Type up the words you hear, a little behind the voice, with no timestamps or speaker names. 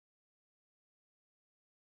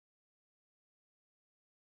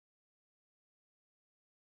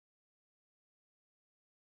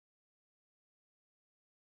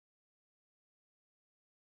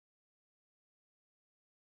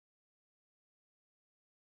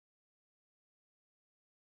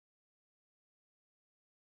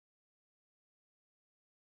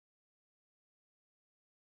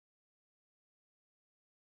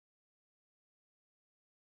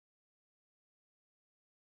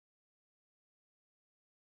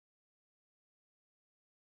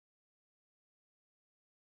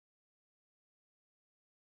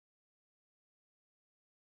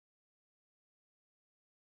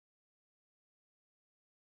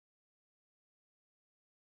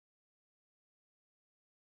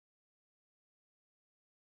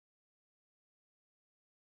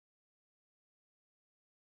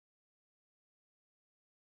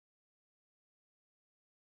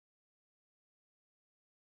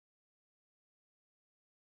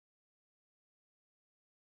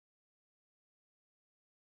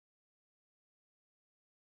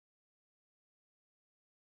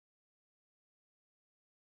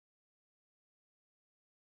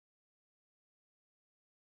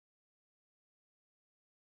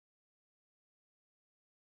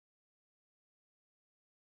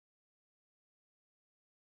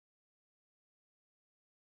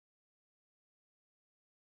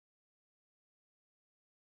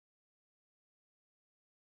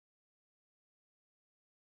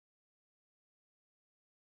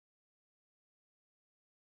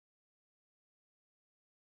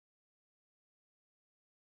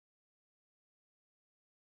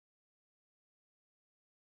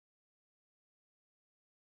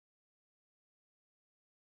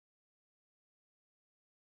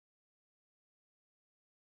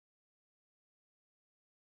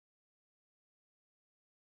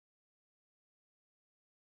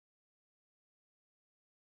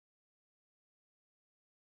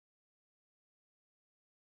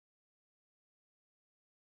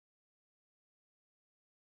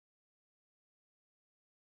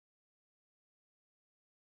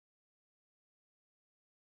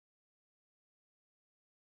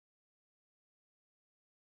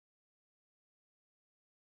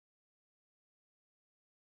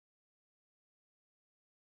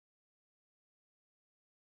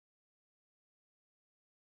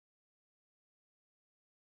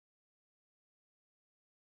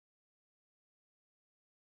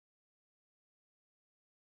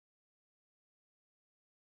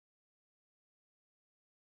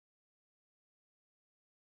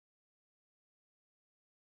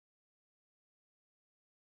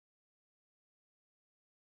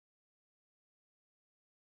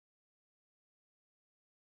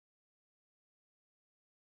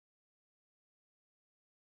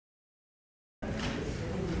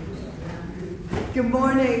Good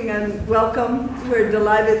morning and welcome. We're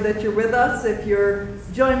delighted that you're with us. If you're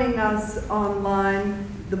joining us online,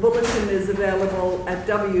 the bulletin is available at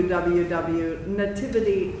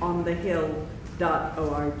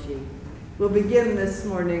www.nativityonthehill.org. We'll begin this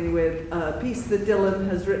morning with a piece that Dylan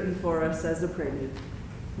has written for us as a prelude.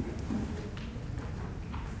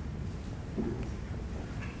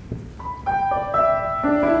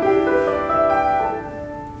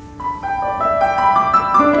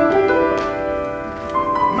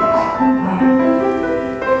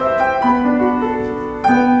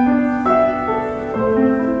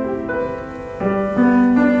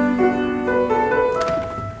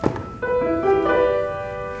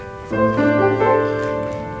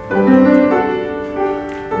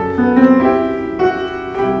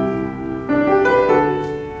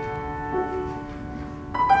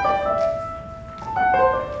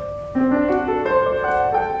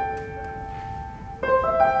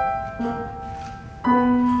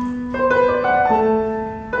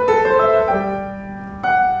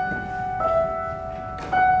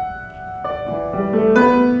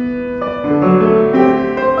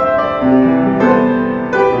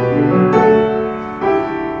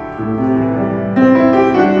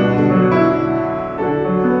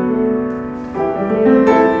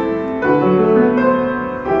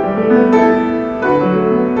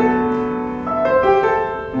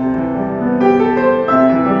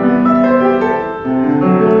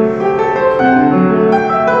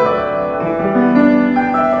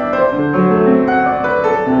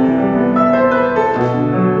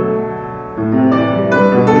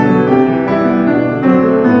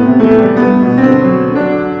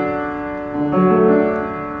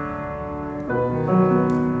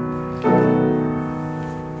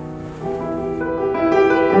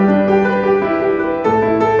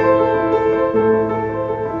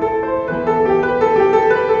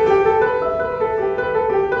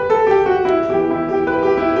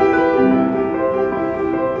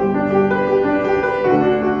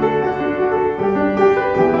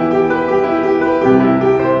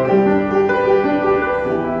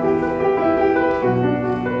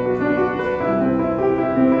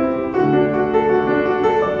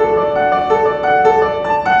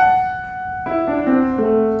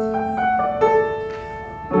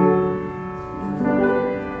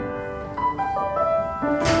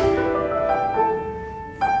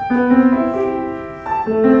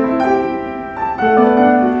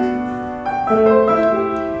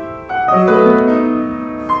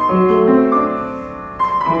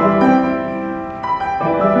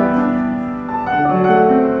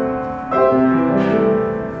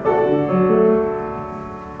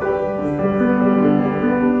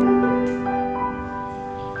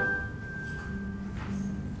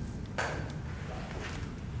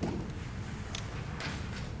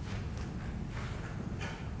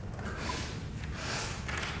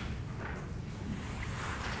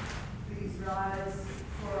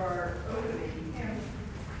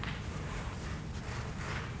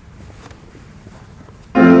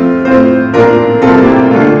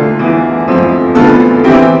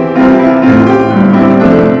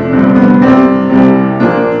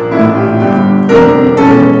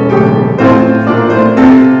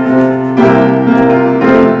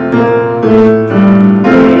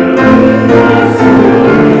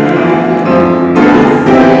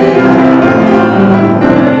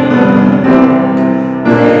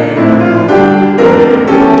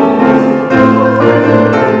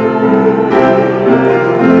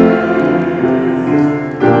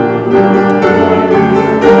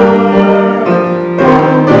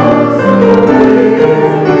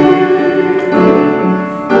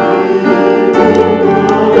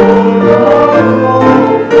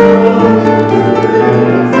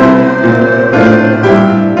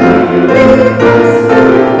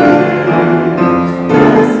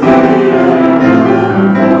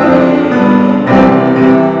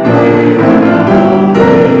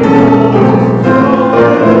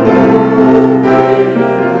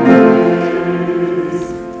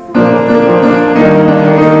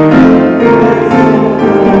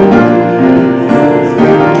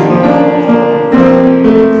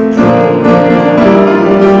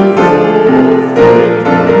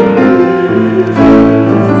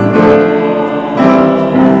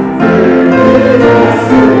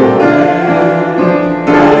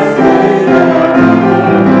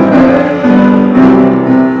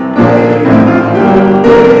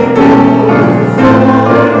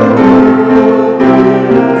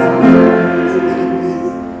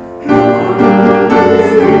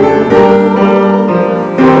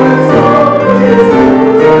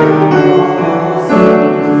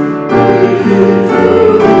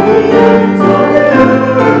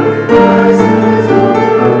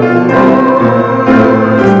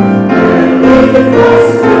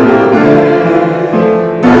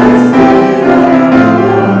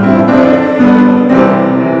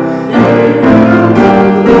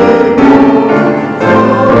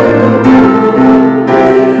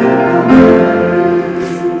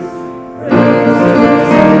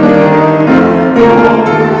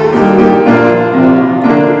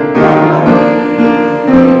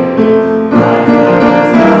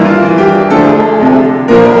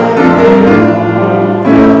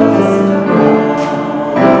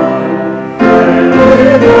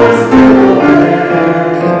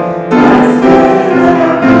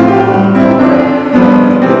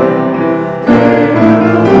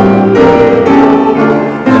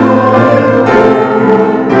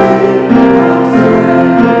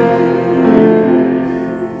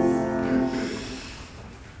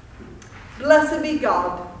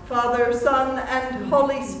 Father, Son, and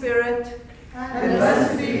Holy Spirit. And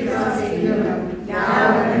blessed be God's kingdom,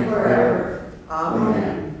 now and forever.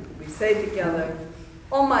 Amen. We say together,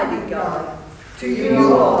 Almighty God, To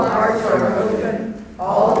you all hearts are open,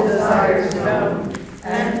 all desires known,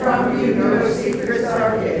 and from you no secrets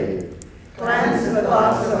are hid. Cleanse the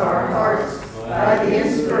thoughts of our hearts by the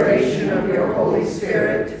inspiration of your Holy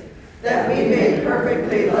Spirit, that we may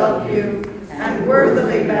perfectly love you and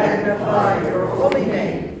worthily magnify your holy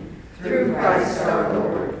name, through Christ our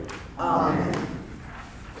Lord. Amen.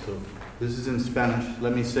 So this is in Spanish.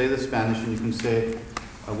 Let me say the Spanish, and you can say it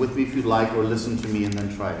with me if you like, or listen to me and then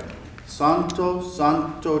try it. Santo,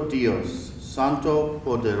 Santo Dios, Santo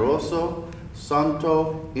Poderoso,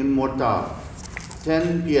 Santo Inmortal,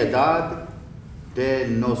 ten piedad de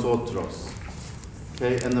nosotros.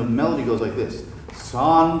 Okay, and the melody goes like this.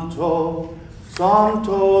 Santo,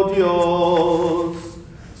 Santo Dios,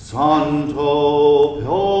 Santo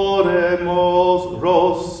Poderoso,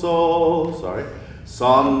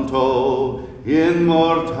 Santo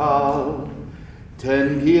Inmortal,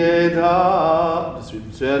 ten piedad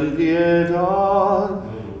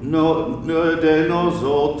de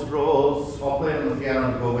nosotros. I'll play on the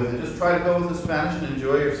piano to go with it. Just try to go with the Spanish and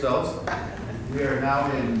enjoy yourselves. We are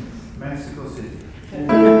now in Mexico City.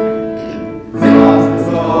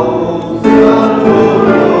 Santo,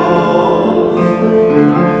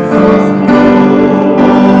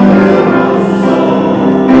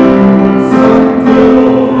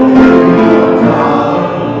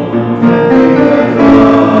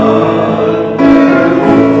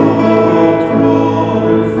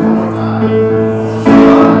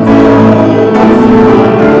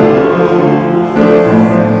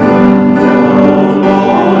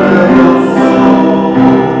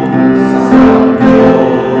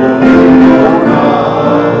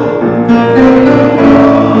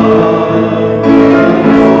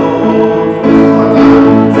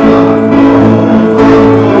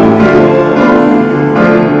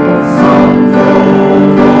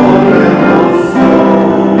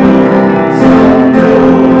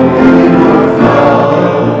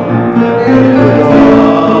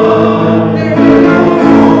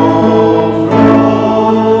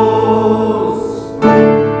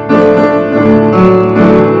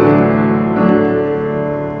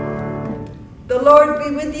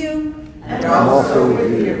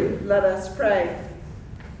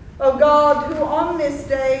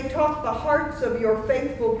 of your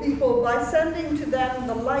faithful people by sending to them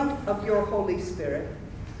the light of your Holy Spirit.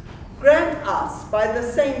 Grant us, by the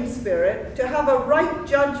same Spirit, to have a right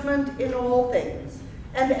judgment in all things,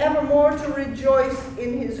 and evermore to rejoice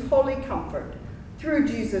in his holy comfort, through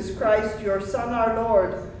Jesus Christ, your Son, our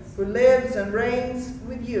Lord, who lives and reigns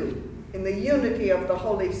with you in the unity of the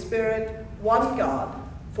Holy Spirit, one God,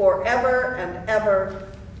 forever and ever.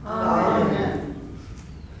 Amen. Amen.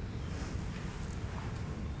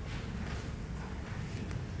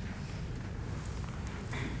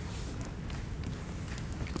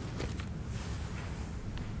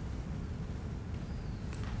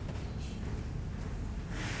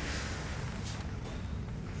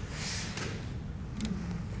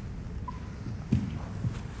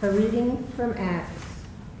 A reading from Acts.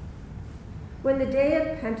 When the day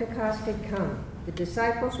of Pentecost had come, the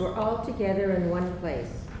disciples were all together in one place.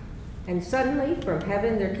 And suddenly from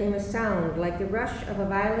heaven there came a sound like the rush of a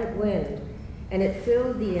violent wind, and it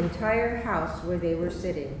filled the entire house where they were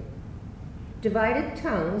sitting. Divided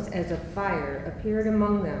tongues as of fire appeared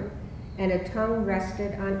among them, and a tongue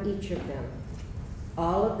rested on each of them.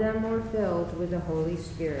 All of them were filled with the Holy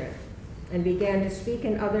Spirit, and began to speak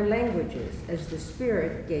in other languages as the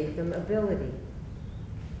Spirit gave them ability.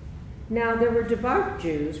 Now there were devout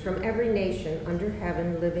Jews from every nation under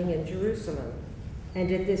heaven living in Jerusalem. And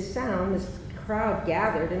at this sound the crowd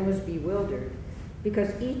gathered and was bewildered,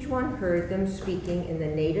 because each one heard them speaking in the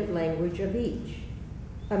native language of each.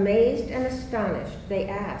 Amazed and astonished, they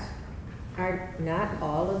asked, "Are not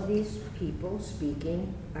all of these people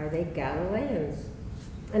speaking? Are they Galileans?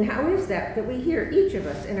 And how is that we hear each of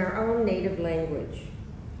us in our own native language?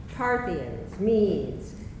 Parthians,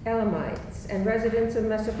 Medes, Elamites, and residents of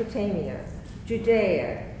Mesopotamia,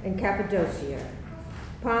 Judea and Cappadocia,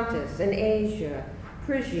 Pontus and Asia,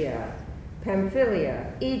 Phrygia,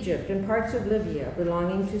 Pamphylia, Egypt, and parts of Libya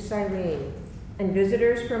belonging to Cyrene, and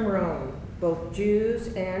visitors from Rome, both Jews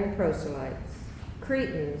and proselytes,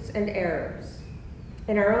 Cretans and Arabs.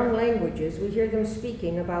 In our own languages, we hear them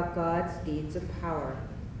speaking about God's deeds of power."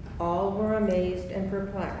 All were amazed and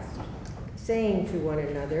perplexed, saying to one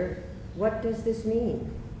another, "What does this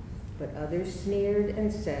mean?" But others sneered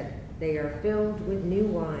and said, "They are filled with new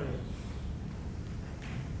wine."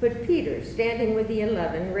 But Peter, standing with the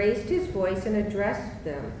 11, raised his voice and addressed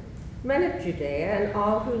them. Men of Judea and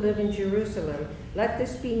all who live in Jerusalem, let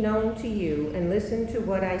this be known to you, and listen to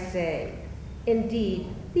what I say. Indeed,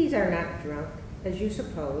 these are not drunk, as you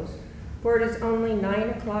suppose, for it is only 9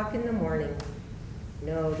 o'clock in the morning.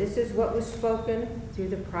 No, this is what was spoken through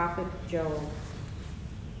the prophet Joel.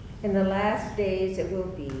 In the last days it will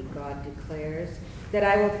be, God declares, that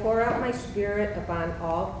I will pour out my Spirit upon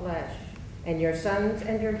all flesh, and your sons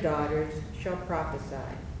and your daughters shall prophesy,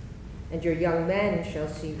 and your young men shall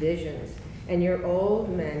see visions, and your old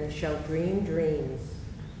men shall dream dreams.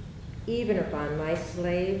 Even upon my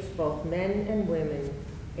slaves, both men and women,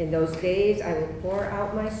 in those days I will pour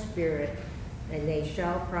out my Spirit, and they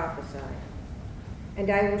shall prophesy. And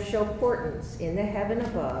I will show portents in the heaven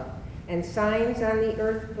above, and signs on the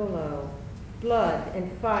earth below, blood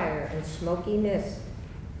and fire and smoky mist.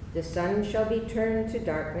 The sun shall be turned to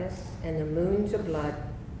darkness, and the moon to blood,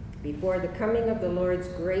 before the coming of the Lord's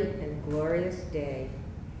great and glorious day.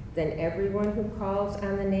 Then everyone who calls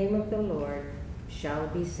on the name of the Lord shall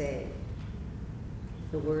be saved.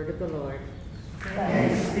 The word of the Lord.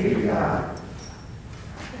 Thanks be to God.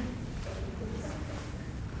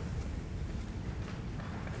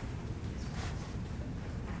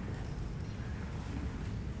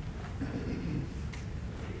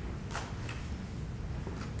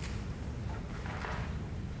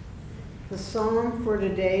 The psalm for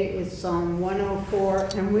today is Psalm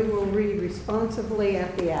 104, and we will read responsively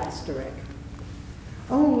at the asterisk.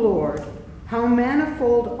 O Lord, how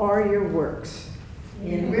manifold are your works!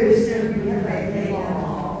 In wisdom you have made them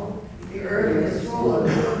all. The earth is full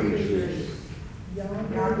of your creatures.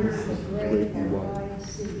 Yonder is the great and wide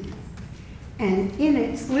sea. And in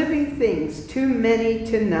its living things too many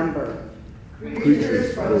to number.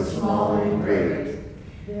 Creatures both small and great.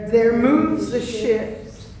 There moves the ships,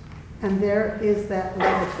 and there is that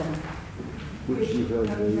love them. Which you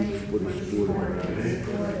have made for the sport of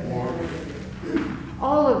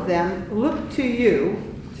All of them look to you.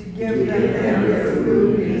 To give them their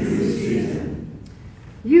food in due season.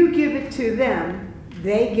 You give it to them,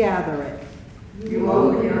 they gather it. You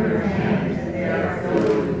open your hand, and they are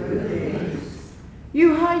filled with good things.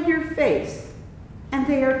 You hide your face, and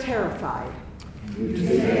they are terrified. You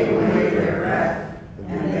take away their breath,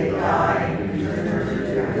 and they die and return to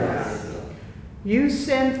their dust. You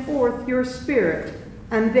send forth your Spirit,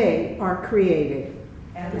 and they are created.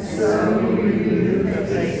 And so you renew the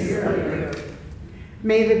face of the earth.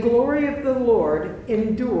 May the glory of the Lord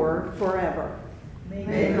endure forever.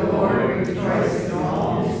 May the Lord rejoice in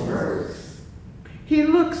all his works. He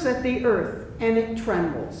looks at the earth, and it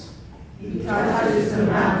trembles. He touches the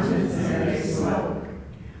mountains, and they smoke.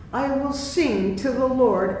 I will sing to the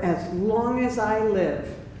Lord as long as I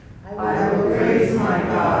live. I will praise my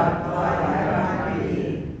God while I have my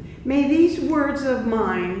being. May these words of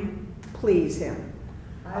mine please him.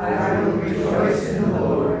 I will rejoice in the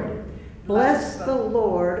Lord. Bless the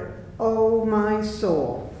Lord, O my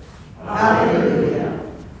soul. Hallelujah.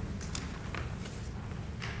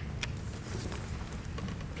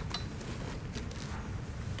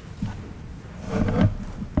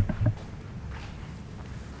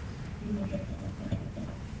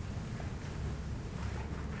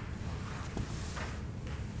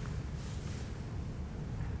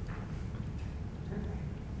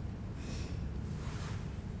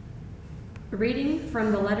 A reading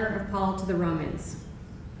from the letter of Paul to the Romans.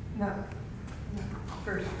 No.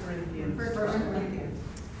 1 Corinthians. First Corinthians.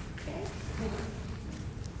 Okay.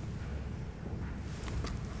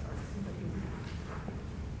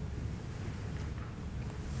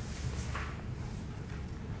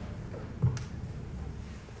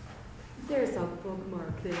 There's a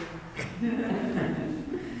bookmark there.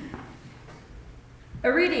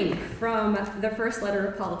 A reading from the first letter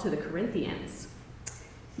of Paul to the Corinthians.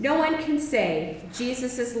 No one can say,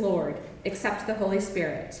 Jesus is Lord, except the Holy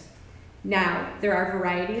Spirit. Now, there are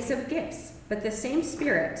varieties of gifts, but the same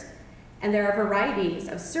Spirit. And there are varieties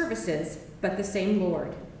of services, but the same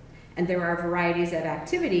Lord. And there are varieties of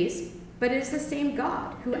activities, but it is the same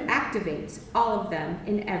God who activates all of them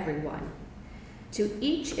in everyone. To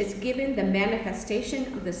each is given the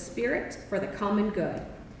manifestation of the Spirit for the common good.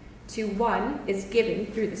 To one is given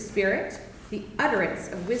through the Spirit the utterance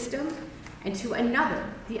of wisdom, and to another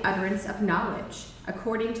the utterance of knowledge,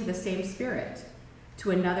 according to the same Spirit. To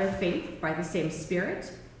another faith by the same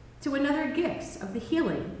Spirit. To another gifts of the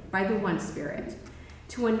healing by the one Spirit.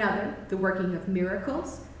 To another the working of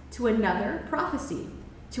miracles. To another prophecy.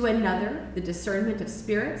 To another the discernment of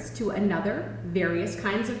spirits. To another various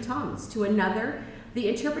kinds of tongues. To another the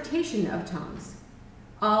interpretation of tongues.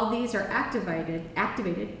 All these are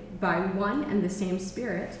activated by one and the same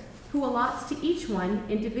Spirit, who allots to each one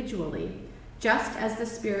individually, just as the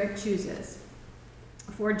Spirit chooses.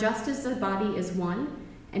 For just as the body is one,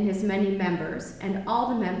 and has many members, and all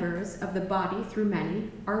the members of the body through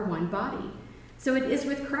many are one body, so it is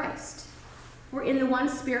with Christ. For in the one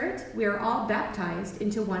Spirit we are all baptized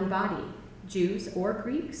into one body, Jews or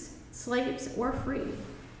Greeks, slaves or free,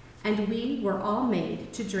 and we were all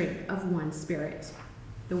made to drink of one Spirit.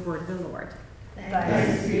 The word of the Lord.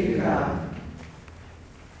 Thanks be to God.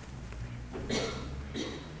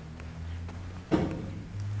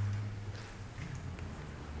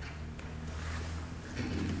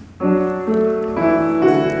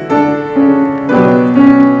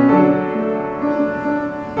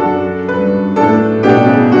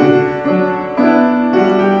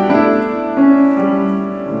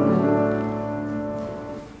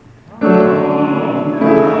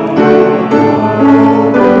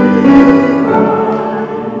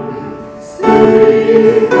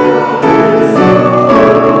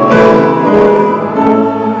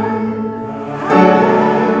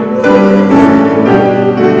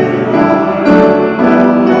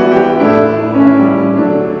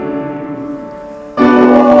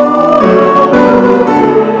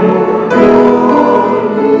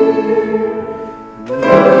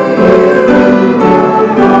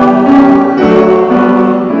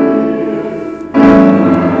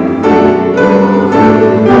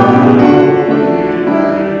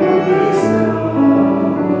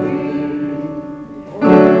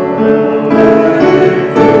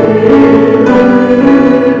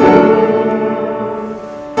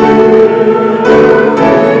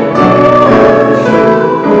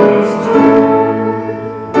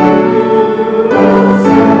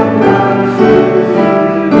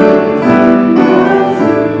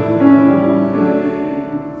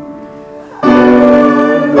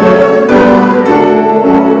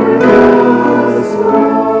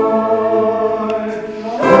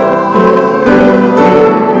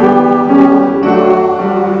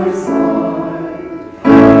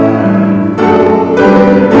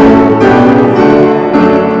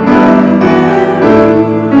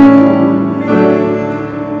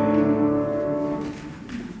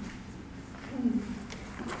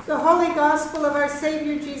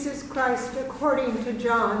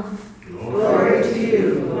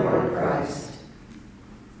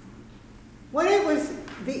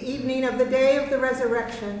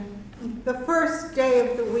 The first day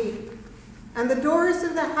of the week, and the doors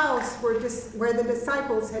of the house where the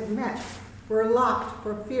disciples had met were locked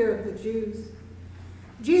for fear of the Jews.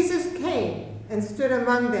 Jesus came and stood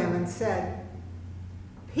among them and said,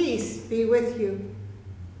 "Peace be with you."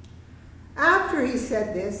 After he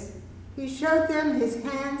said this, he showed them his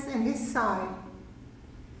hands and his side.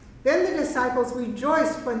 Then the disciples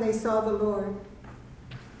rejoiced when they saw the Lord.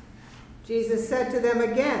 Jesus said to them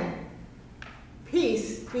again,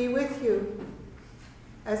 "Peace be with you.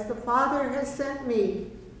 As the Father has sent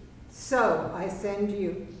me, so I send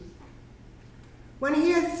you." When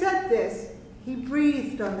he had said this, he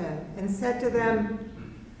breathed on them and said to them,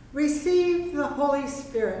 "Receive the Holy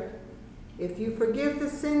Spirit. If you forgive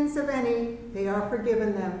the sins of any, they are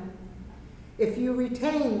forgiven them. If you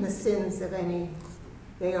retain the sins of any,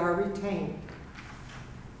 they are retained."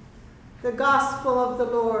 The Gospel of the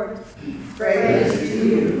Lord. Praise to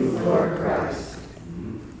you, Lord Christ.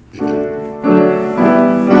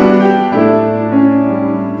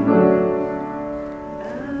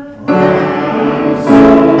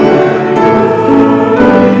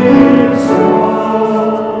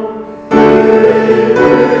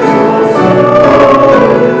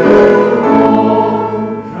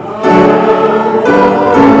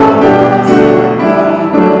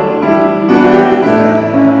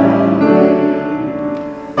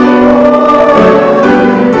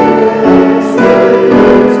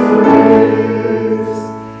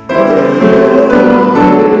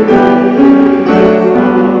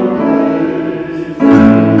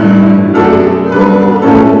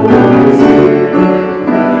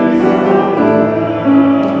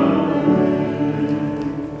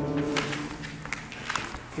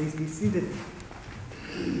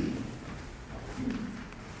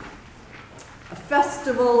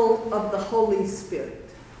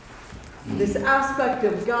 This aspect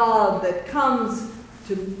of God that comes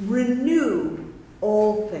to renew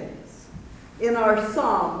all things. In our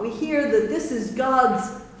psalm, we hear that this is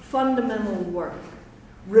God's fundamental work,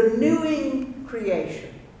 renewing creation.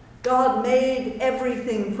 God made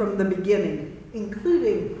everything from the beginning,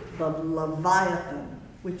 including the Leviathan,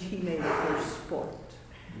 which he made for sport,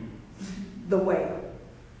 the whale.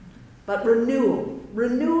 But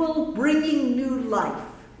renewal bringing new life.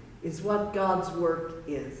 is what God's work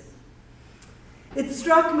is. It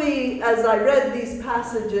struck me as I read these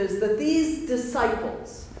passages that these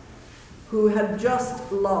disciples who had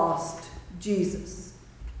just lost Jesus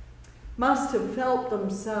must have felt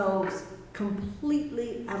themselves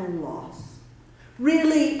completely at a loss,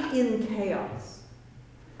 really in chaos.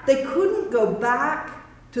 They couldn't go back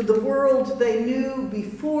to the world they knew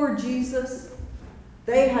before Jesus.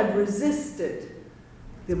 They had resisted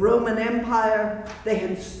the Roman Empire. They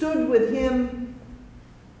had stood with him,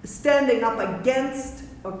 standing up against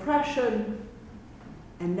oppression,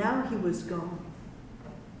 and now he was gone.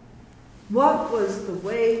 What was the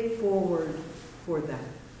way forward for them?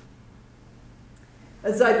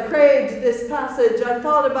 As I prayed this passage, I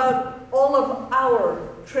thought about all of our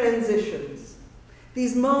transitions,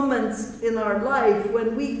 these moments in our life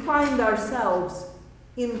when we find ourselves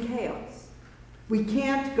in chaos. We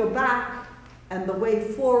can't go back, and the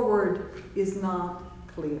way forward is not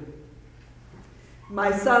clear.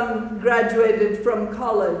 My son graduated from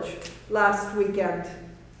college last weekend,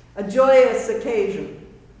 a joyous occasion.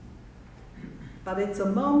 But it's a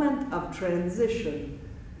moment of transition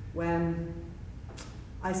when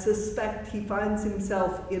I suspect he finds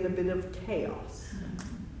himself in a bit of chaos.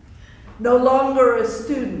 No longer a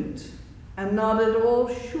student and not at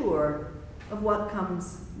all sure of what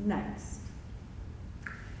comes next.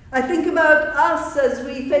 I think about us as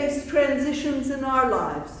we face transitions in our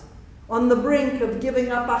lives, on the brink of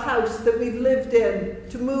giving up a house that we've lived in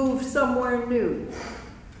to move somewhere new.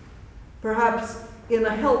 Perhaps in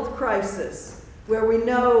a health crisis, where we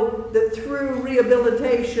know that through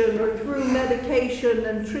rehabilitation or through medication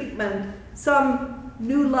and treatment, some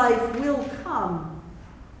new life will come.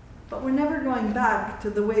 But we're never going back to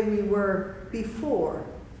the way we were before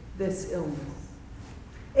this illness.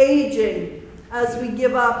 Aging, as we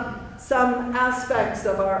give up some aspects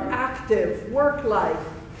of our active work life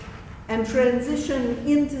and transition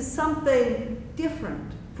into something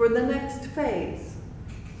different for the next phase.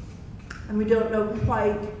 And we don't know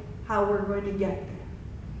quite how we're going to get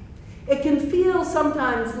there. It can feel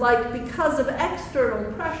sometimes like because of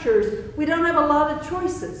external pressures, we don't have a lot of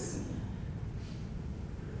choices.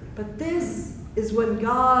 But this is when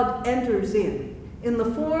God enters in the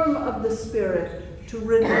form of the Spirit, to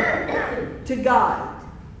renew, to guide,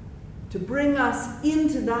 to bring us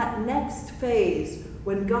into that next phase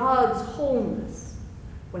when God's wholeness,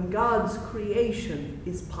 when God's creation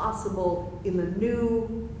is possible in a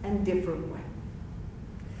new and different way.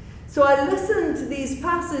 So I listened to these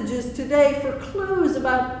passages today for clues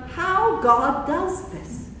about how God does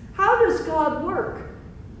this. How does God work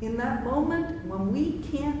in that moment when we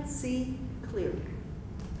can't see clearly?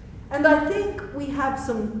 And I think we have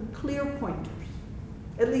some clear pointers,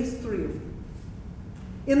 at least 3 of them.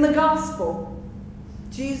 In the gospel,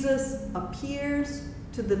 Jesus appears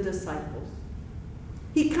to the disciples.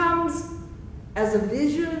 He comes as a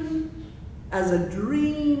vision, as a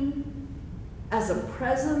dream, as a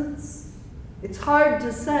presence. It's hard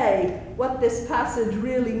to say what this passage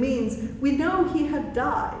really means. We know he had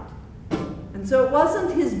died. And so it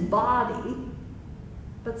wasn't his body,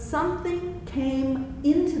 but something came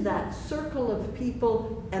into that circle of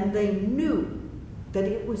people and they knew that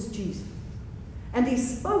it was Jesus. And he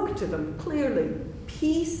spoke to them clearly,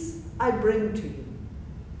 "Peace I bring to you,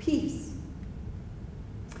 peace."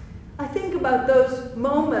 I think about those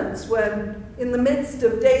moments when, in the midst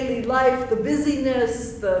of daily life, the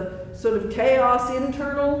busyness, the sort of chaos,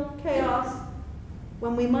 internal chaos,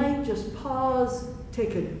 when we might just pause,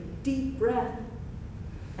 take a deep breath,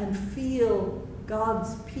 and feel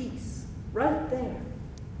God's peace right there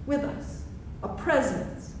with us, a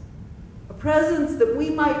presence that we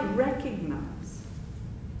might recognize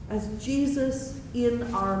as Jesus in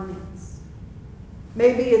our midst.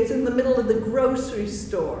 Maybe it's in the middle of the grocery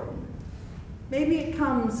store. Maybe it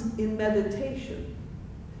comes in meditation.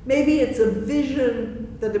 Maybe it's a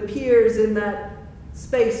vision that appears in that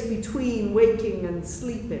space between waking and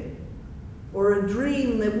sleeping, or a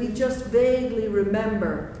dream that we just vaguely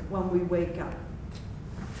remember when we wake up.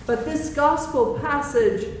 But this gospel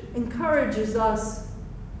passage encourages us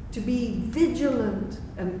to be vigilant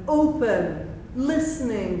and open,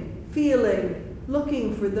 listening, feeling,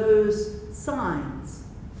 looking for those signs.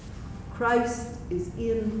 Christ is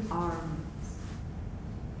in our midst.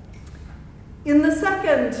 In the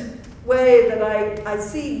second way that I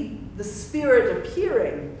see the Spirit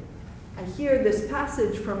appearing, I hear this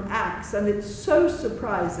passage from Acts, and it's so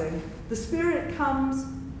surprising. The Spirit comes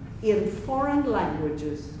in foreign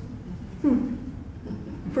languages.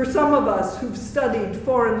 For some of us who've studied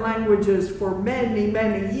foreign languages for many,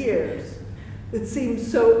 many years, it seems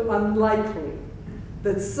so unlikely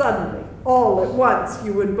that suddenly all at once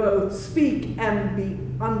you would both speak and be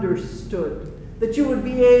understood, that you would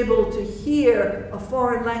be able to hear a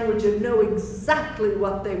foreign language and know exactly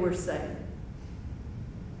what they were saying.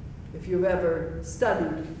 If you've ever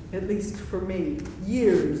studied, at least for me,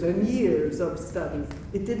 years and years of study,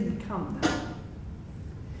 it didn't come that way.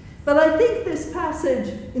 But I think this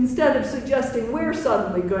passage, instead of suggesting we're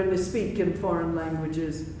suddenly going to speak in foreign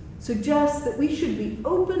languages, suggests that we should be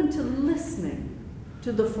open to listening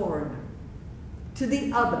to the foreigner, to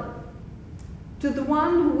the other, to the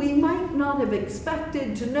one who we might not have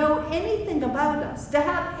expected to know anything about us, to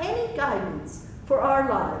have any guidance for our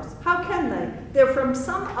lives. How can they? They're from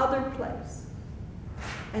some other place.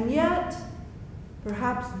 And yet,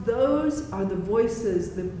 perhaps those are the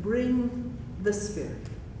voices that bring the Spirit.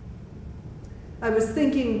 I was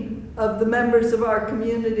thinking of the members of our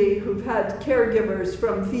community who've had caregivers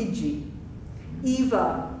from Fiji,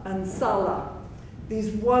 Eva and Sala, these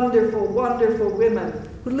wonderful, wonderful women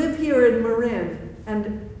who live here in Marin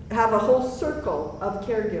and have a whole circle of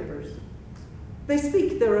caregivers. They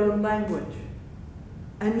speak their own language,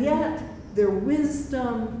 and yet their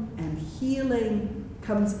wisdom and healing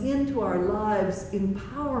comes into our lives in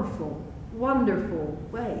powerful, wonderful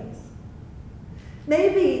ways.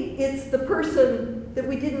 Maybe it's the person that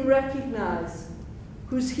we didn't recognize,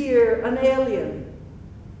 who's here, an alien,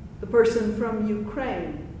 the person from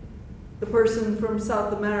Ukraine, the person from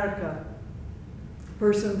South America, the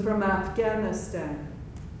person from Afghanistan.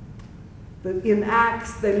 In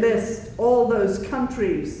Acts, they list all those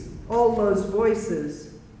countries, all those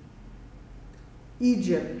voices.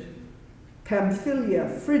 Egypt, Pamphylia,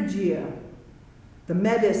 Phrygia, the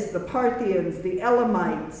Medes, the Parthians, the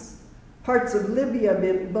Elamites, parts of Libya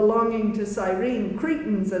belonging to Cyrene,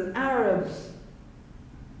 Cretans and Arabs.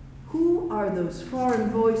 Who are those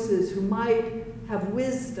foreign voices who might have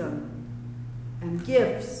wisdom and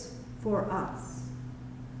gifts for us?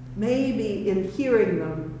 Maybe in hearing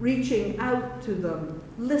them, reaching out to them,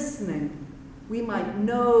 listening, we might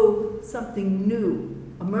know something new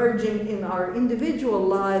emerging in our individual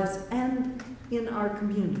lives and in our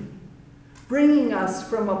community, bringing us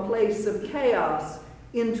from a place of chaos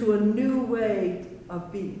into a new way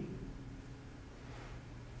of being.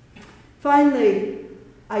 Finally,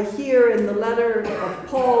 I hear in the letter of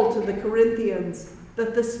Paul to the Corinthians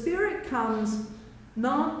that the Spirit comes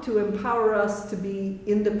not to empower us to be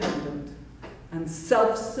independent and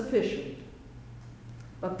self-sufficient,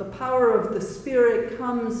 but the power of the Spirit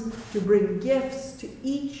comes to bring gifts to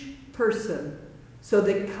each person so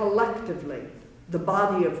that collectively the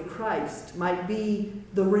body of Christ might be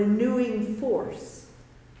the renewing force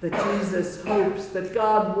that Jesus hopes, that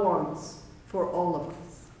God wants for all of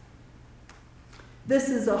us. This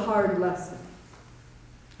is a hard lesson,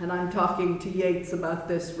 and I'm talking to Yates about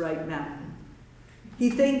this right now. He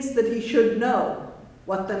thinks that he should know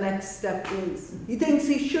what the next step is. He thinks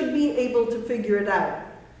he should be able to figure it out,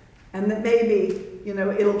 and that maybe,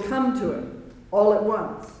 it'll come to him all at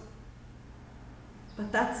once.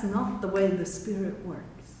 But that's not the way the Spirit works.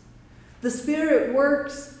 The Spirit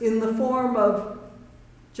works in the form of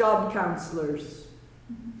job counselors,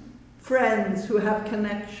 friends who have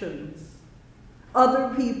connections,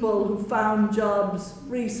 other people who found jobs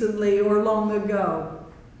recently or long ago,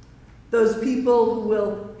 those people who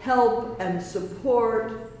will help and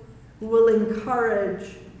support, who will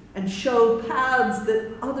encourage and show paths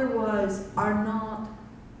that otherwise are not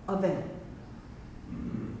available.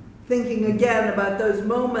 Thinking again about those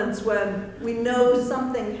moments when we know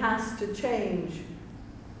something has to change.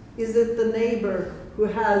 Is it the neighbor who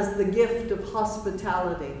has the gift of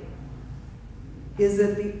hospitality? Is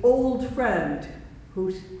it the old friend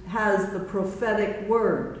who has the prophetic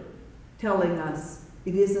word telling us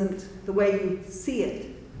it isn't the way you see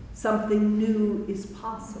it, something new is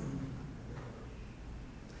possible?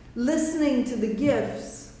 Listening to the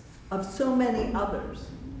gifts of so many others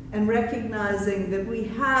and recognizing that we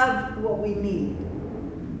have what we need,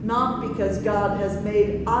 not because God has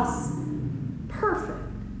made us perfect,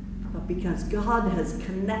 but because God has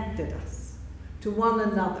connected us to one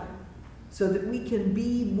another so that we can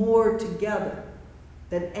be more together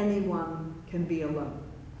than anyone can be alone.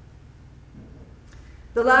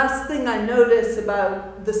 The last thing I notice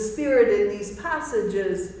about the Spirit in these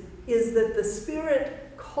passages is that the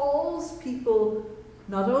Spirit calls people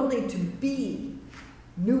not only to be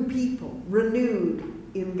new people, renewed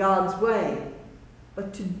in God's way,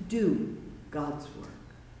 but to do God's work.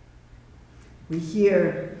 We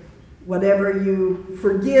hear, whatever you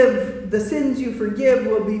forgive, the sins you forgive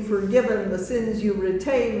will be forgiven, the sins you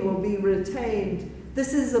retain will be retained.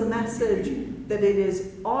 This is a message that it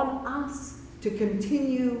is on us to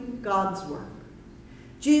continue God's work,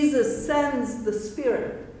 Jesus sends the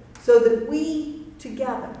Spirit so that we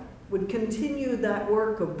together would continue that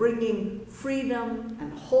work of bringing freedom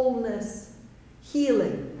and wholeness,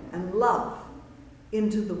 healing and love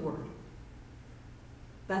into the world.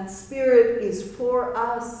 That Spirit is for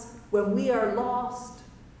us when we are lost,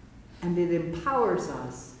 and it empowers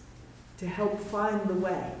us to help find the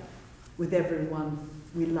way with everyone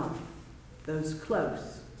we love, those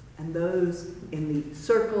close and those in the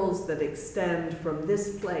circles that extend from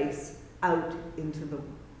this place out into the world.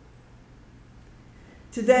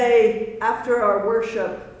 Today, after our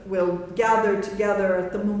worship, we'll gather together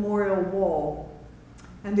at the memorial wall,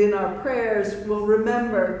 and in our prayers, we'll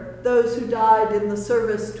remember those who died in the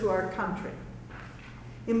service to our country.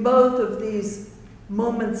 In both of these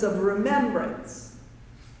moments of remembrance,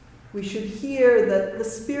 we should hear that the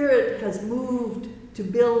Spirit has moved to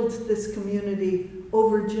build this community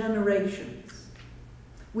over generations.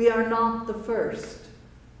 We are not the first.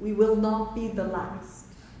 We will not be the last.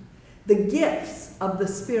 The gifts of the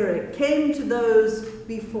Spirit came to those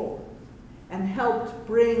before and helped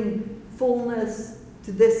bring fullness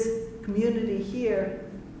to this community here,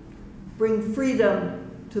 bring freedom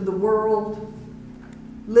to the world,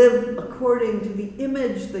 live according to the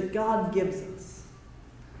image that God gives us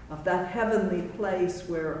of that heavenly place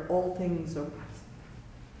where all things are possible.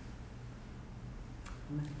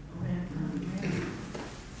 Amen. Amen.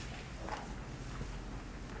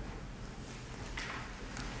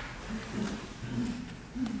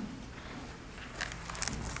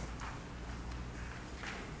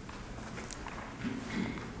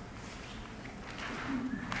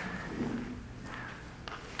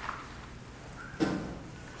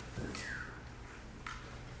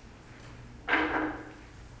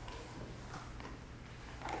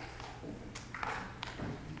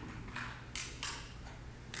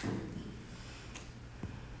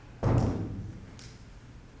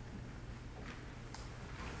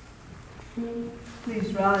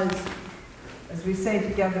 Please rise as we say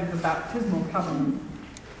together the baptismal covenant.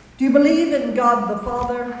 Do you believe in God the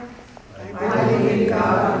Father? I believe in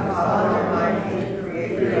God the Father Almighty,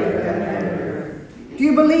 creator of heaven and earth. Do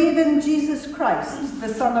you believe in Jesus Christ,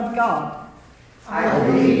 the Son of God? I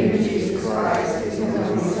believe in Jesus Christ, his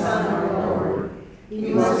only Son, our Lord.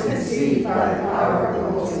 He was conceived by the power of the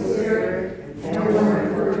Holy Spirit and born of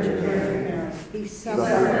the Virgin Mary. He suffered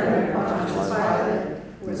under Pontius Pilate,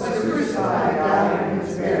 was crucified, died, and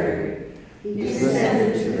was buried. He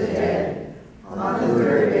descended to the dead. On the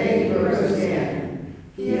third day he rose again.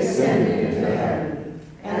 He ascended into heaven,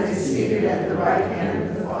 and is seated at the right hand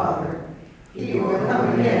of the Father. He will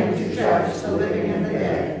come again to judge the living and the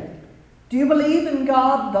dead. Do you believe in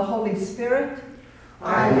God, the Holy Spirit?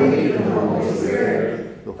 I believe in the Holy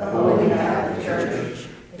Spirit, the Holy Catholic Church,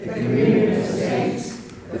 the communion of saints,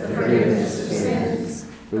 the forgiveness of sins,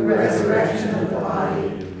 the resurrection of the body,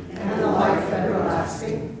 and the life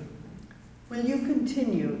everlasting. Will you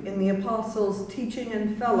continue in the apostles' teaching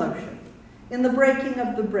and fellowship, in the breaking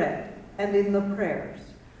of the bread, and in the prayers?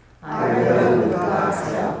 I will with God's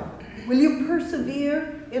help. Will you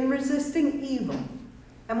persevere in resisting evil,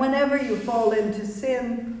 and whenever you fall into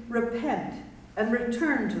sin, repent and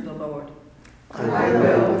return to the Lord? I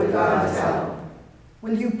will with God's help.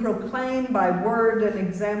 Will you proclaim by word and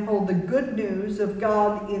example the good news of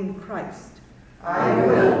God in Christ? I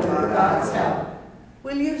will with God's help.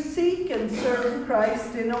 Will you seek and serve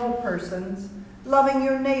Christ in all persons, loving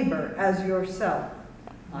your neighbor as yourself?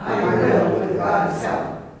 I will with God's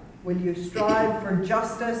help. Will you strive for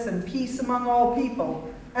justice and peace among all people,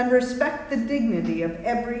 and respect the dignity of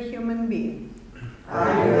every human being?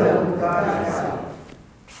 I will with God's help.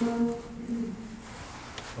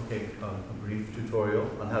 Okay, a brief tutorial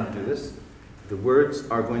on how to do this. The words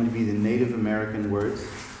are going to be the Native American words,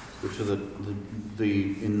 which are the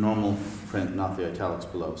in normal print, not the italics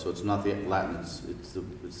below. So it's not the Latin, it's the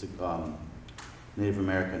Native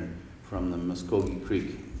American from the Muskogee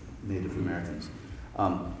Creek Native Americans.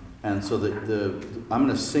 And so I'm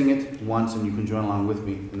going to sing it once, and you can join along with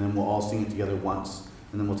me, and then we'll all sing it together once,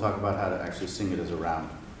 and then we'll talk about how to actually sing it as a round.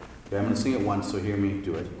 Okay, I'm going to sing it once, so hear me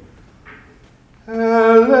do it.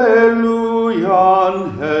 Hallelujah,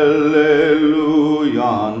 hallelujah,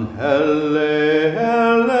 hallelujah,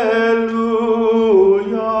 hallelujah,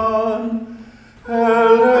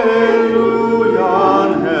 hallelujah,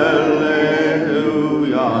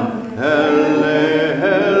 hallelujah.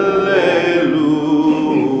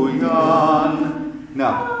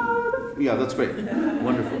 Now, yeah, that's great.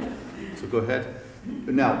 Wonderful. So go ahead.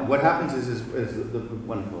 Now, what happens is the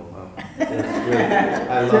wonderful. That's great.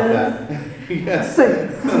 I love that. Yes.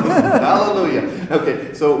 Hallelujah.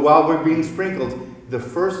 Okay, so while we're being sprinkled, the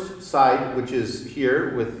first side, which is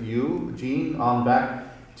here with you, Jean, on back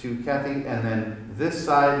to Kathy, and then this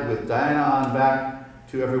side with Diana on back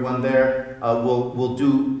to everyone there, we'll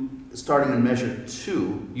do, starting in measure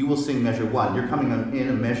 2, you will sing measure 1. You're coming in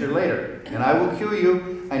a measure later. And I will cue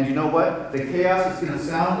you, and you know what? The chaos is going to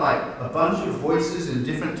sound like a bunch of voices in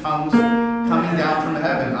different tongues coming down from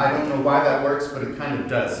heaven. I don't know why that works, but it kind of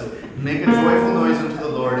does. So make a joyful noise unto the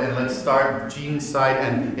Lord, and let's start Jean's side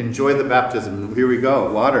and enjoy the baptism. Here we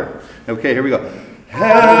go. Water. Okay, here we go.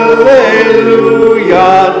 Hallelujah,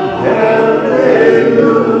 hallelujah,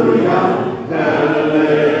 hallelujah.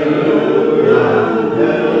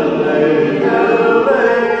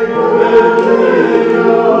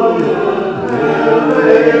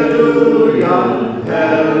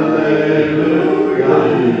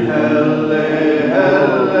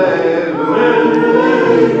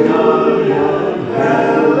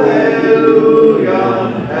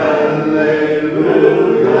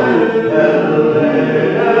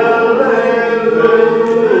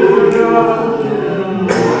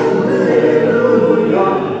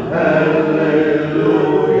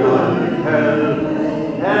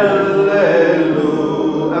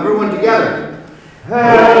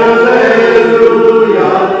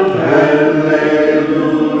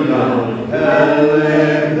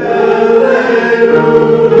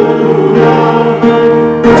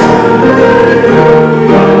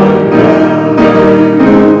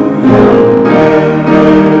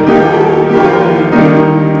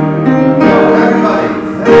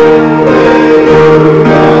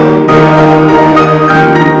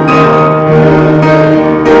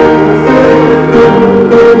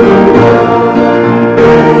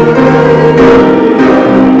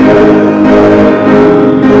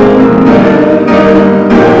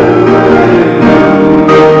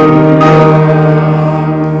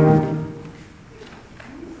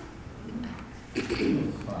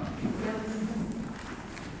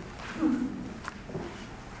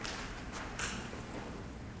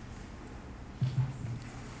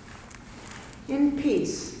 In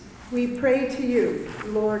peace, we pray to you,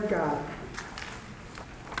 Lord God,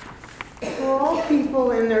 for all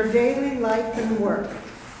people in their daily life and work,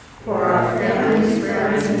 for our families,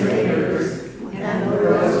 friends, and neighbors, and for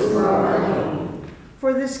those who are alone,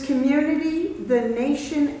 for this community, the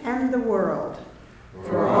nation, and the world,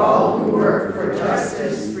 for all who work for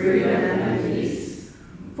justice, freedom, and peace,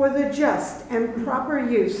 for the just and proper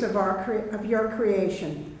use of your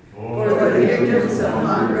creation, for the victims of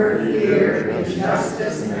hunger, fear,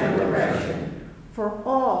 injustice, and oppression, for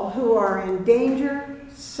all who are in danger,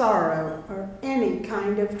 sorrow, or any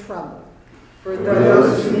kind of trouble, for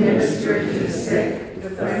those who minister to the sick,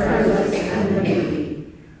 the friendless, and the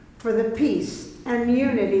needy, for the peace and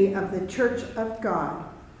unity of the Church of God,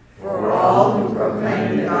 for all who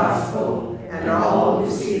proclaim the gospel and all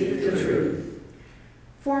who seek the truth,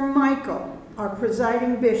 for Michael, our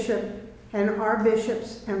presiding bishop, and our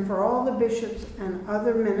bishops, and for all the bishops and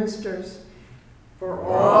other ministers, for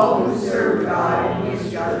all who serve God in his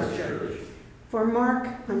just church, for Mark,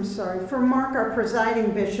 our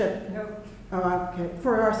presiding bishop,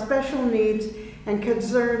 for our special needs and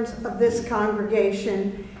concerns of this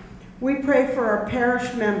congregation. We pray for our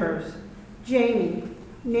parish members, Jamie,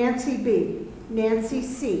 Nancy B., Nancy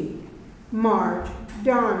C., Marge,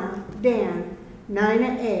 Donna, Dan,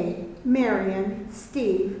 Nina A., Marion,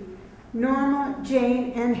 Steve, Norma,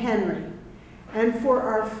 Jane, and Henry, and for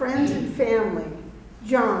our friends and family,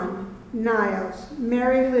 John, Niles,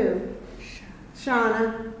 Mary Lou,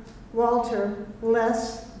 Shauna, Walter,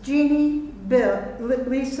 Les, Jeannie, Bill,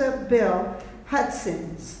 Lisa, Bill,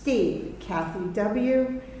 Hudson, Steve, Kathy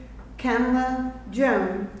W., Kamla,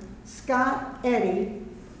 Joan, Scott, Eddie,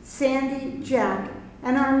 Sandy, Jack,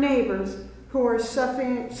 and our neighbors who are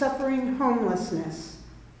suffering homelessness.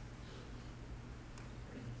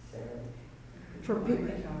 For people.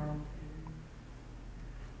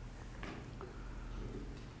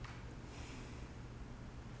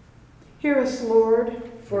 Hear us, Lord,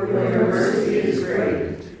 for your mercy is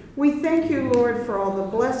great. We thank you, Lord, for all the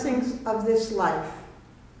blessings of this life.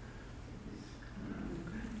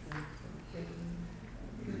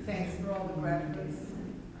 Thanks for all the graduates.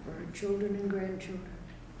 For our children and grandchildren.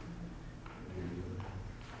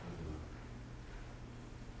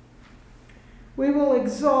 We will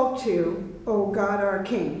exalt you, O God our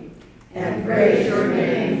King, and praise your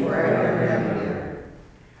name forever and ever.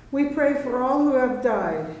 We pray for all who have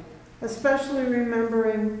died, especially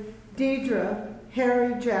remembering Deidre,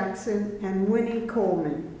 Harry Jackson, and Winnie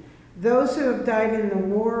Coleman, those who have died in the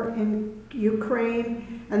war in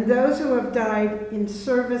Ukraine, and those who have died in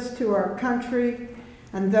service to our country,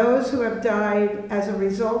 and those who have died as a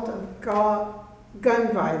result of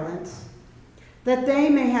gun violence, that they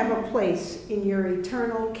may have a place in your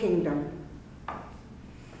eternal kingdom.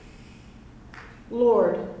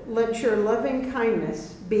 Lord, let your loving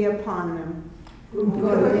kindness be upon them who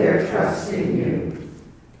put their trust in you.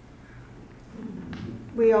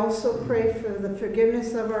 We also pray for the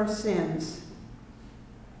forgiveness of our sins.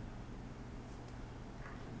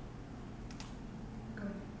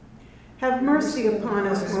 Have mercy upon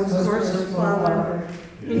us, most merciful Father.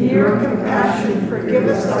 In your compassion, forgive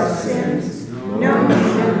us our sins, known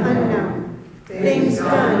and unknown, things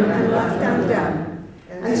done and left undone,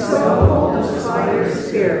 and so uphold us by your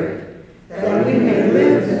Spirit, that we may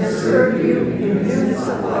live and serve you in newness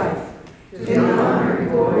of life, to the honor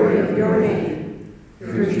and glory of your name,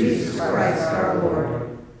 through Jesus Christ our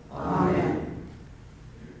Lord. Amen.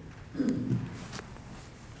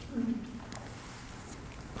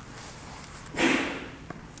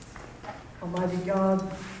 Almighty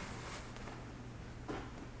God,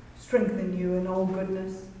 strengthen you in all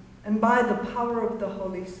goodness, and by the power of the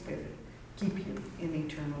Holy Spirit, keep you in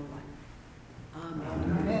eternal life.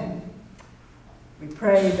 Amen. Amen. We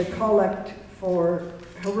pray the collect for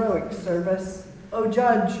heroic service. O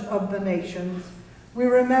Judge of the nations, we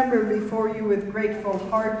remember before you with grateful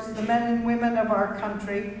hearts the men and women of our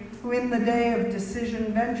country who in the day of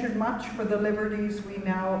decision ventured much for the liberties we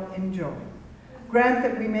now enjoy. Grant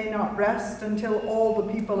that we may not rest until all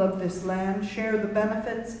the people of this land share the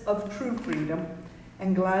benefits of true freedom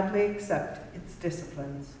and gladly accept its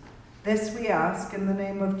disciplines. This we ask in the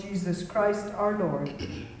name of Jesus Christ our Lord.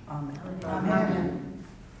 Amen. Amen.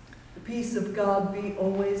 The peace of God be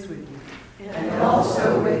always with you. And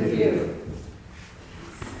also with you.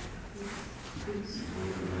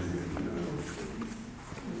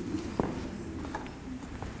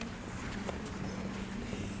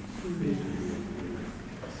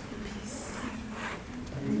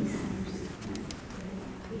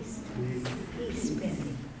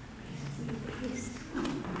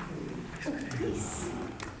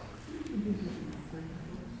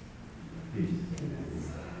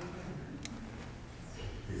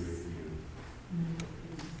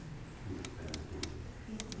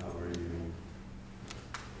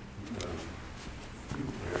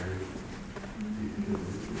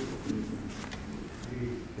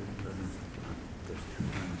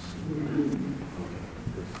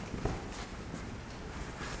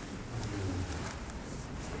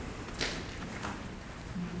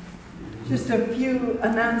 Just a few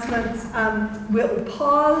announcements. We'll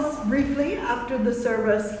pause briefly after the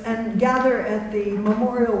service and gather at the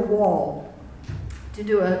memorial wall to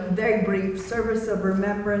do a very brief service of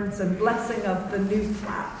remembrance and blessing of the new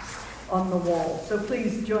plaques on the wall. So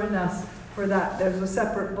please join us for that. There's a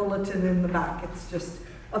separate bulletin in the back. It's just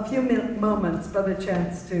a few moments, but a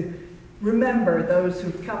chance to remember those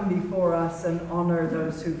who've come before us and honor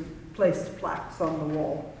those who've placed plaques on the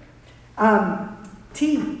wall.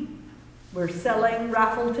 Tea. We're selling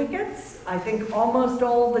raffle tickets. I think almost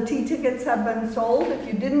all the tea tickets have been sold. If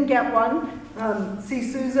you didn't get one, see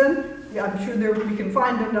Susan. Yeah, I'm sure we can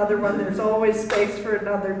find another one. There's always space for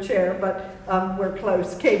another chair, but we're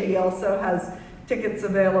close. Katie also has tickets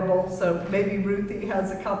available, so maybe Ruthie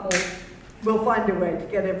has a couple. We'll find a way to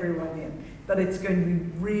get everyone in, but it's going to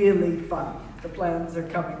be really fun. The plans are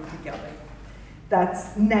coming together.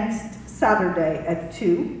 That's next Saturday at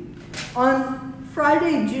 2. On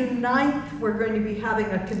Friday, June 9th, we're going to be having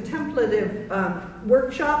a contemplative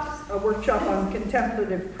workshop on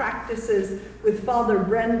contemplative practices with Father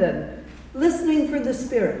Brendan. Listening for the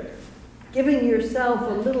Spirit, giving yourself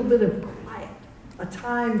a little bit of quiet, a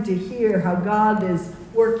time to hear how God is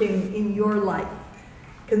working in your life.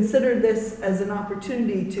 Consider this as an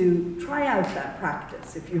opportunity to try out that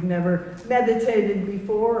practice. If you've never meditated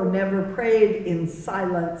before or never prayed in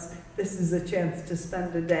silence, this is a chance to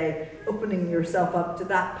spend a day opening yourself up to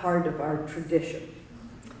that part of our tradition.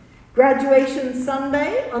 Graduation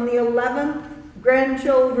Sunday on the 11th,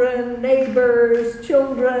 grandchildren, neighbors,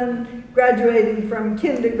 children graduating from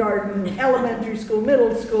kindergarten, elementary school,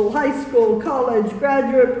 middle school, high school, college,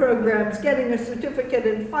 graduate programs, getting a certificate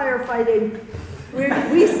in firefighting.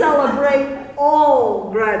 We celebrate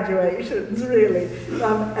all graduations, really.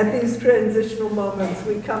 At these transitional moments,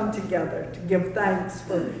 we come together to give thanks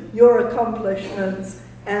for your accomplishments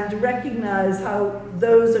and to recognize how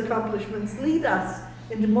those accomplishments lead us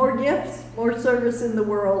into more gifts, more service in the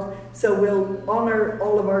world. So we'll honor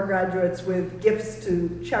all of our graduates with gifts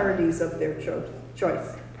to charities of their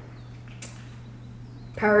choice.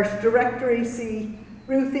 Parish Directory, see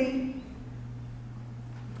Ruthie.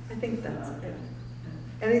 I think that's it.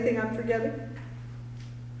 Anything I'm forgetting?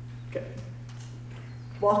 Okay.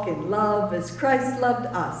 walk in love as Christ loved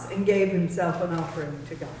us and gave himself an offering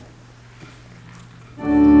to God.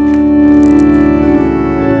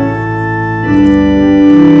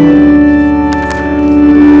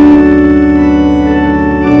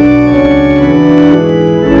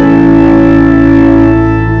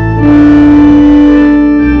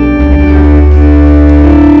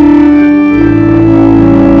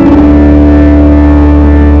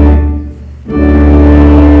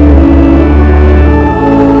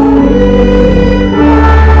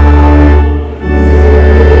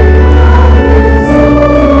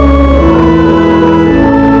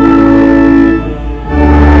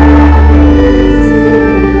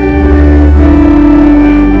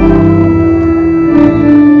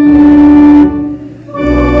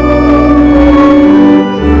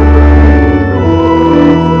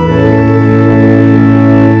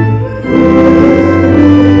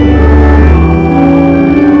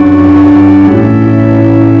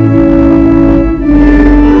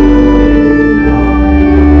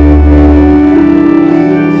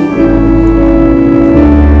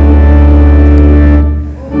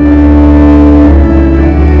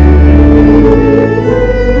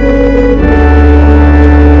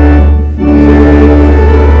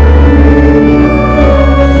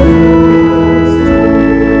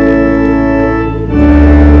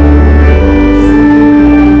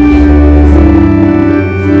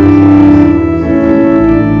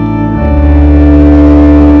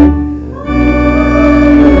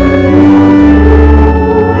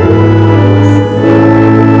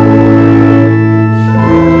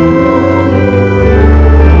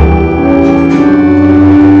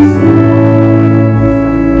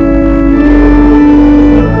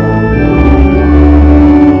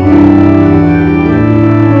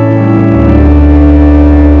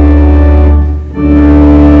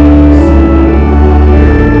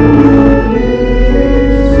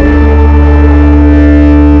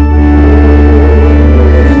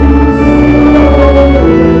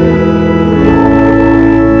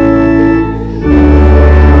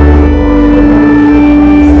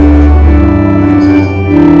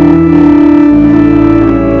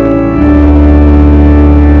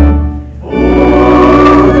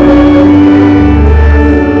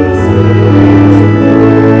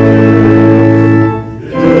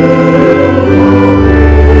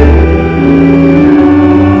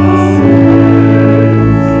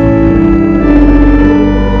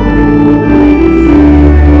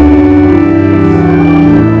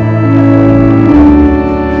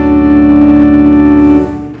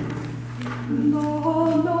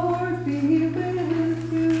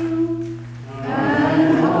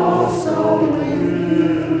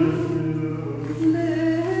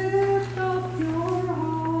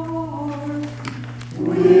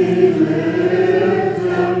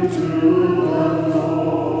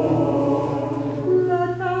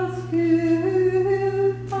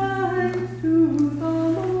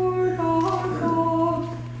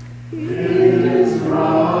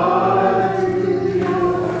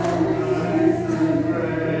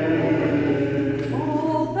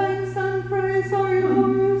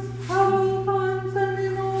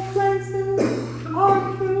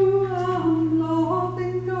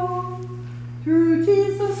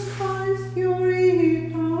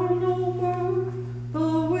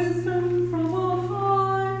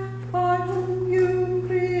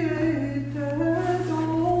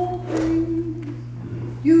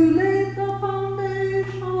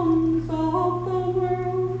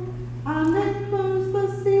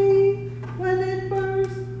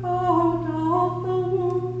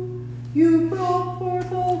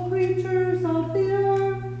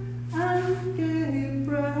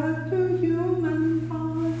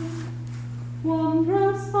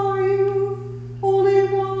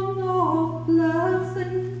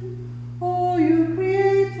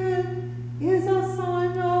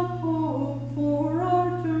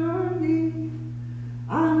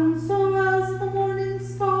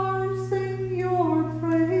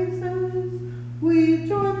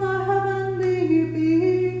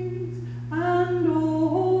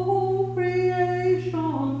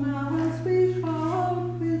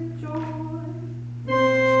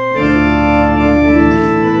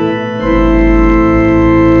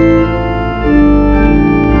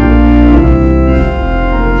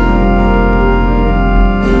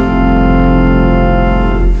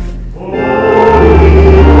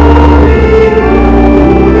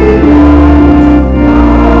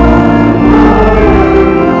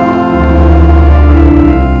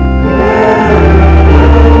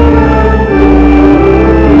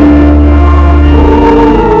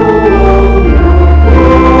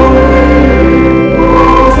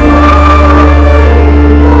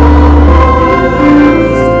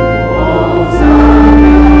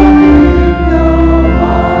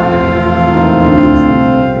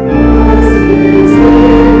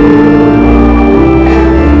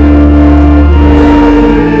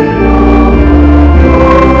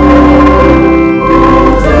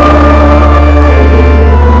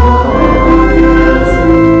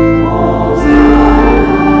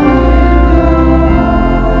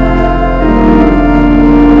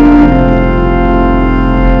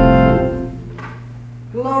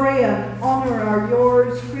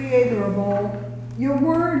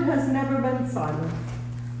 silent.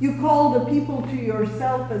 You called a people to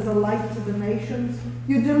yourself as a light to the nations.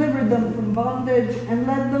 You delivered them from bondage and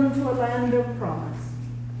led them to a land of promise.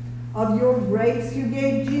 Of your grace, you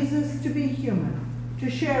gave Jesus to be human, to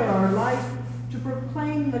share our life, to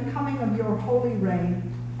proclaim the coming of your holy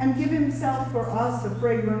reign, and give himself for us a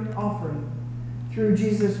fragrant offering. Through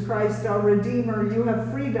Jesus Christ, our Redeemer, you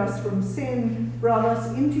have freed us from sin, brought us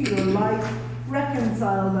into your light,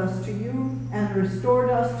 reconciled us to you, and restored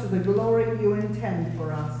us to the glory you intend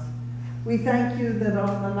for us. We thank you that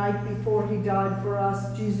on the night before he died for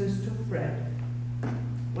us, Jesus took bread.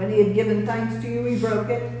 When he had given thanks to you, he broke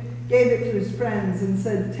it, gave it to his friends, and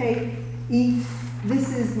said, "Take, eat,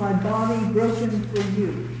 this is my body broken for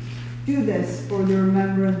you. Do this for the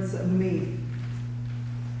remembrance of me."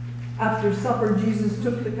 After supper, Jesus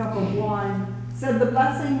took the cup of wine, said the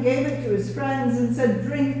blessing, gave it to his friends, and said,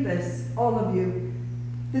 "Drink this, all of you.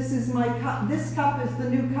 This is my cup. This cup is the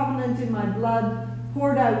new covenant in my blood,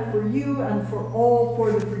 poured out for you and for all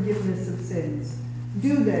for the forgiveness of sins.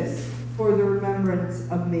 Do this for the remembrance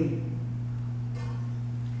of me."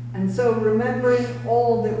 And so, remembering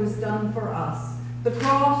all that was done for us, the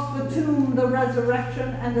cross, the tomb, the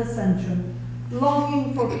resurrection, and ascension,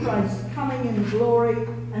 longing for Christ coming in glory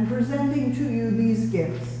and presenting to you these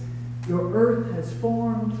gifts, your earth has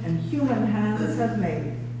formed and human hands have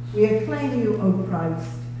made. We acclaim you, O Christ.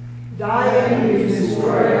 Dying, you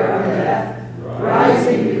destroyed our death.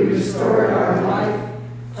 Rising, you restored our life.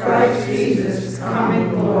 Christ Jesus, come in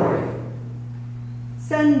glory.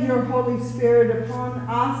 Send your Holy Spirit upon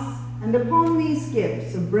us and upon these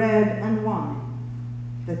gifts of bread and wine,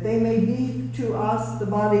 that they may be to us the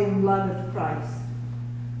body and blood of Christ.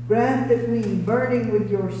 Grant that we, burning with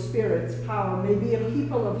your Spirit's power, may be a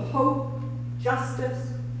people of hope,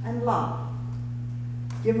 justice, and love.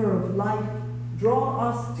 Giver of life, draw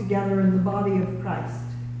us together in the body of Christ,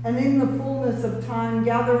 and in the fullness of time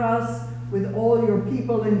gather us with all your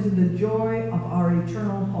people into the joy of our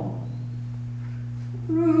eternal home.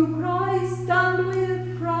 Through Christ and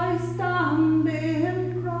with Christ and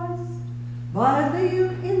in Christ, by the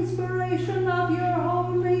inspiration of your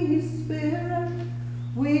Holy Spirit,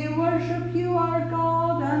 we worship you, our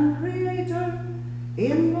God and Creator,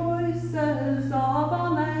 in voices of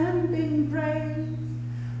unending praise.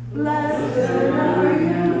 Blessed are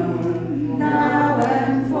you, now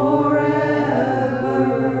and forever.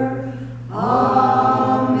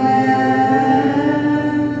 Amen.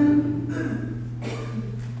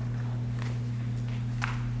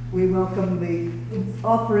 We welcome the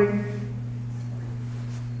offering.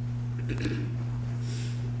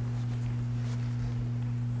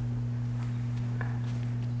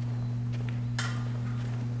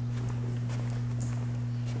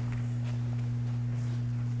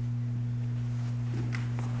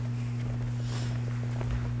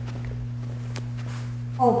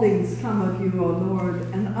 All things come of you, O Lord,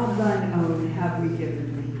 and of thine own have we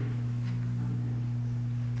given thee.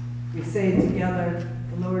 We say together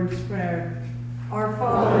the Lord's Prayer. Our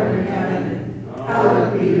Father in heaven,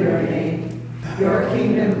 hallowed be your name. Your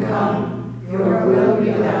kingdom come, your will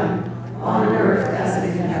be done, on earth as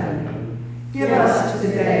in heaven. Give us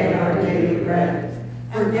today our daily bread.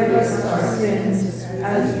 Forgive us our sins,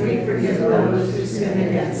 as we forgive those who sin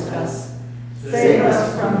against us. Save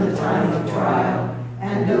us from the time of trial,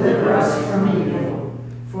 and deliver us from evil.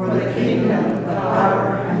 For the kingdom, the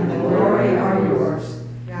power, and the glory are yours,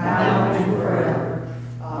 now and forever.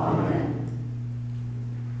 Amen.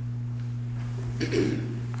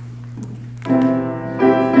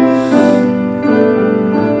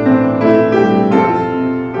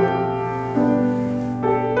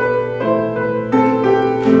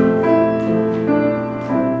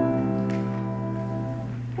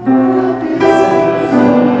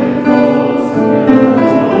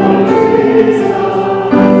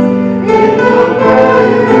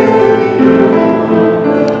 Oh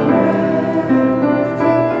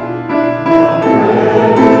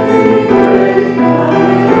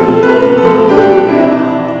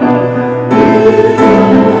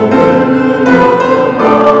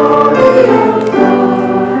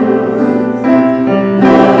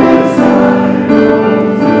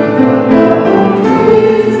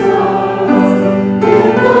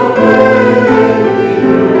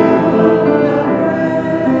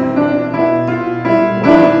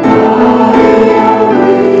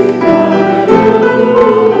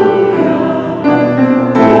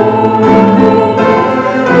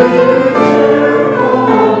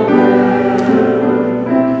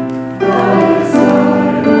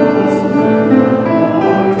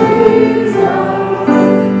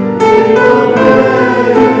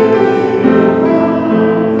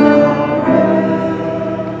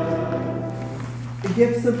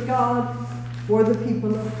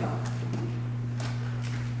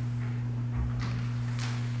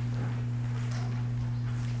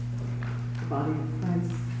body of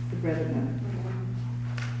Christ, the bread of heaven.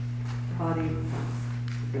 The body of Christ,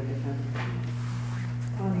 the bread of heaven.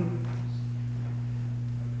 Body of Christ.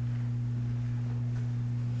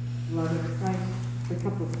 Blood of Christ, the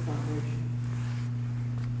cup of salvation.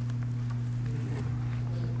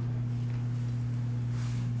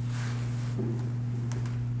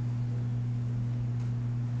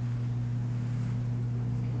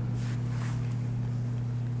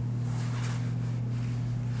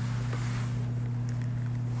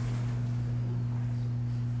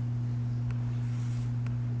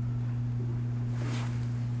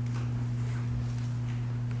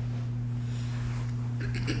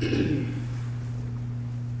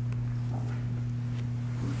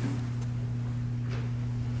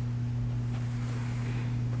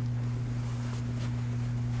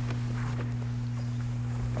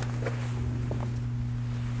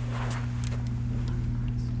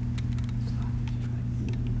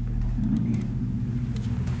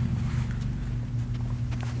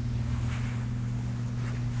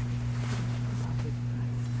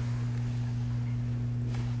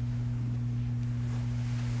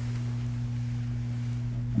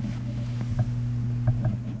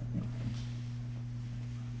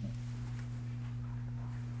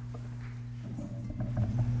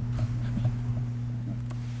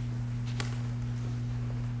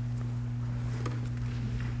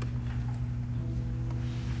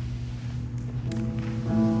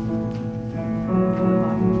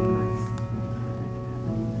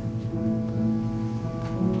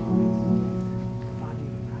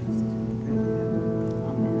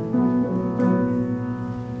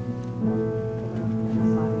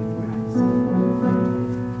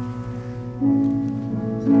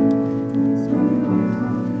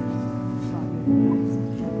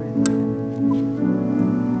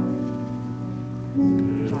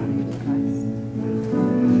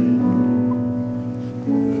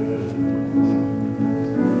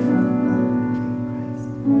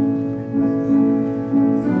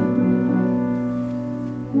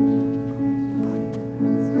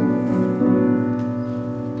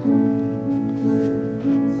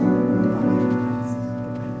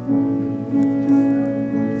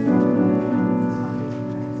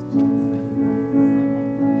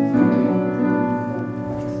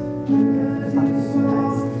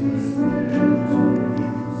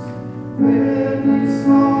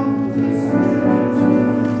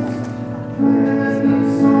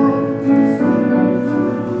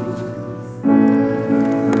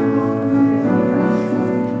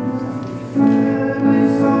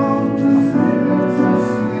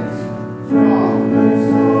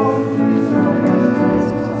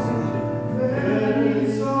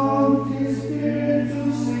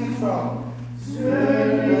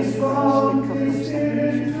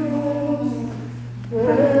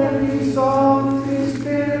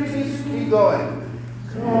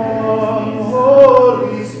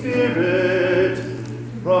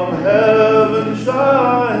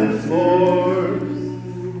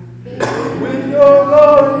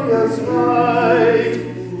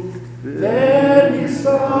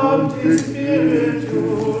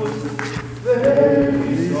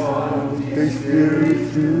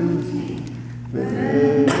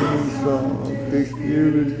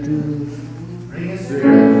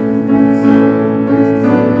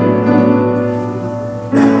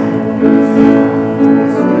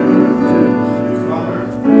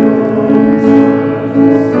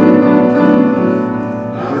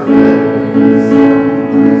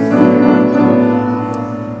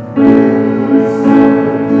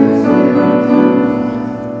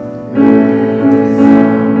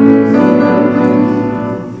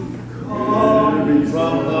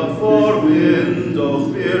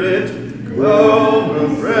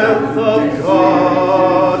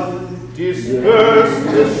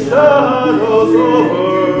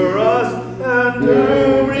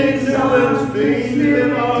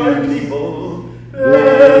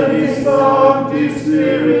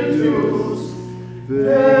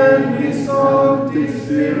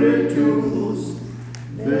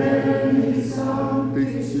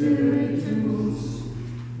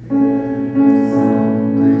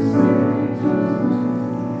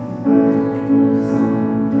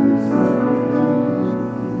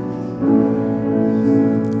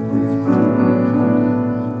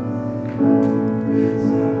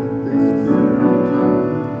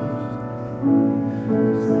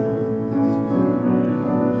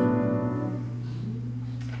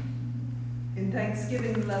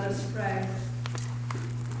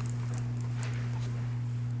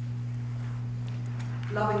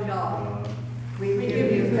 Loving God, we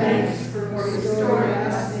give you thanks for restoring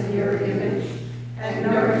us in your image and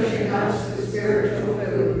nourishing us with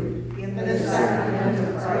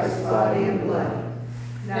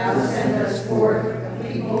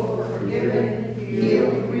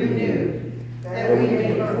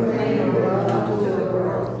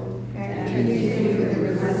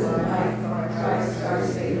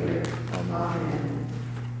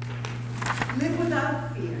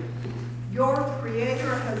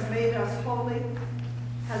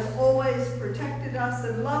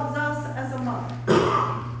loves us as a mother.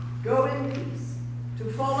 Go in peace to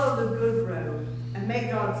follow the good road, and may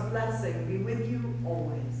God's blessing be with you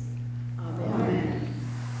always. Amen. Amen.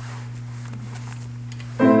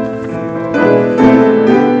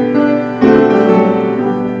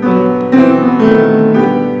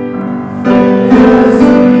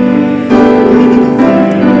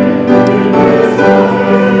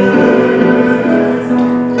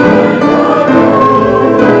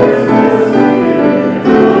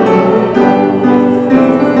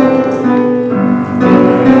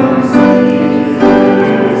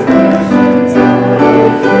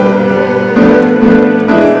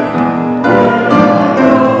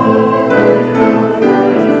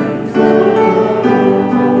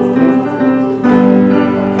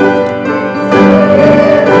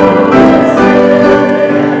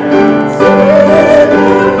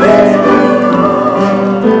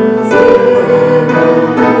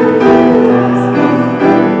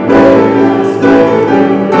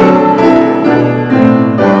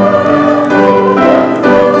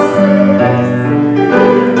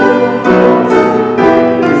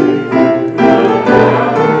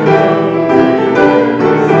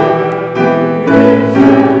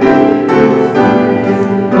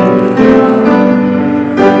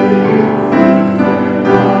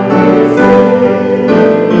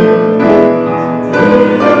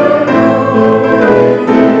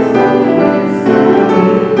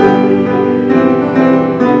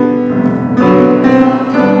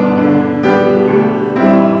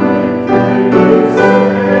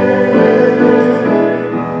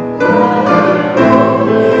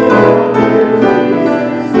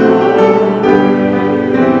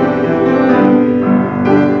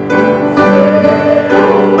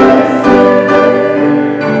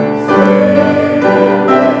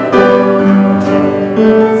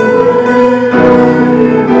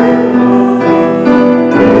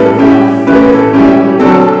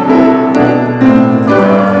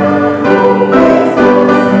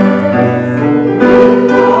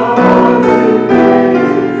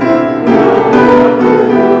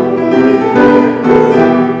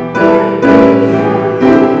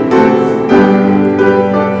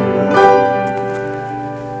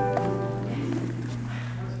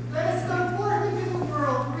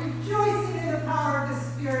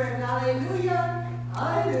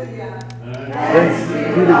 Thanks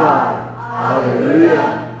be to God.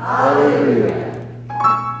 Hallelujah. Hallelujah.